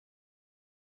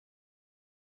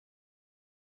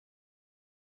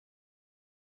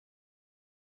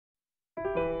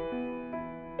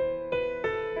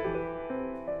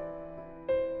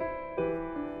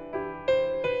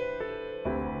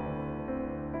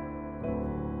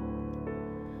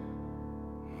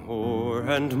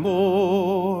More and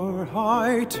more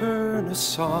I turn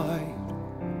aside.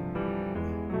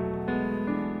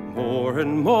 More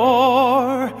and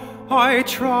more I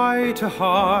try to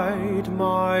hide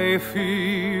my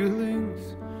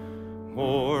feelings.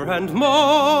 More and more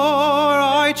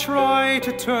I try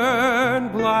to turn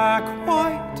black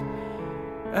white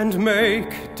and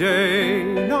make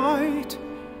day night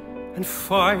and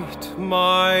fight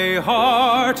my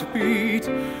heartbeat.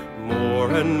 More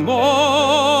and more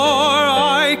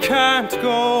I can't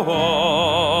go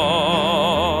on.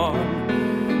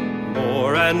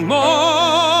 More and more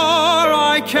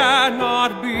I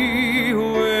cannot be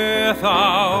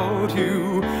without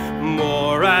you.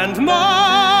 More and more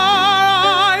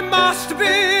I must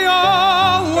be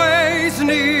always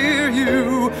near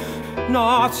you.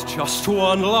 Not just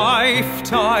one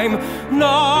lifetime,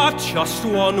 not just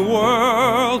one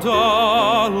world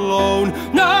alone.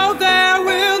 No, there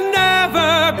will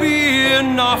never be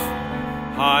enough.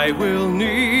 I will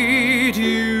need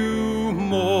you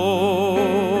more.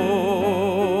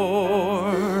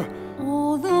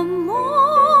 Oh, the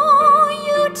more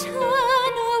you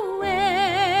turn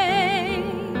away,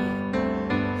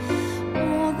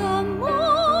 oh, the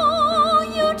more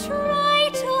you try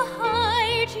to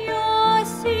hide your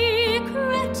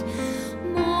secret.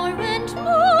 More and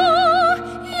more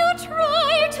you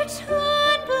try to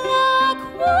turn black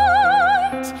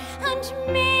white and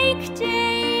make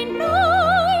day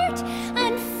night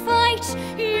and fight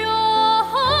your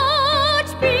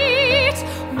heartbeat.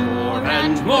 More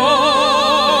and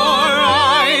more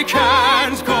I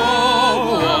can't go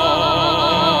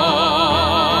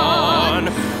on.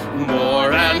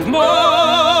 More and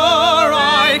more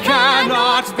I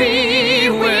cannot be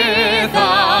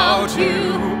without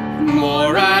you.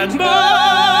 More and more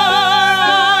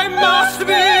I must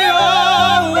be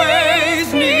always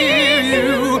near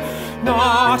you.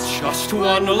 Not just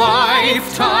one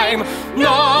lifetime,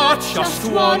 not just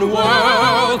one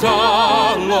world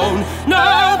alone.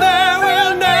 No, there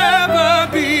will never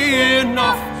be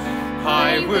enough.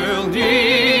 I will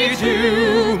need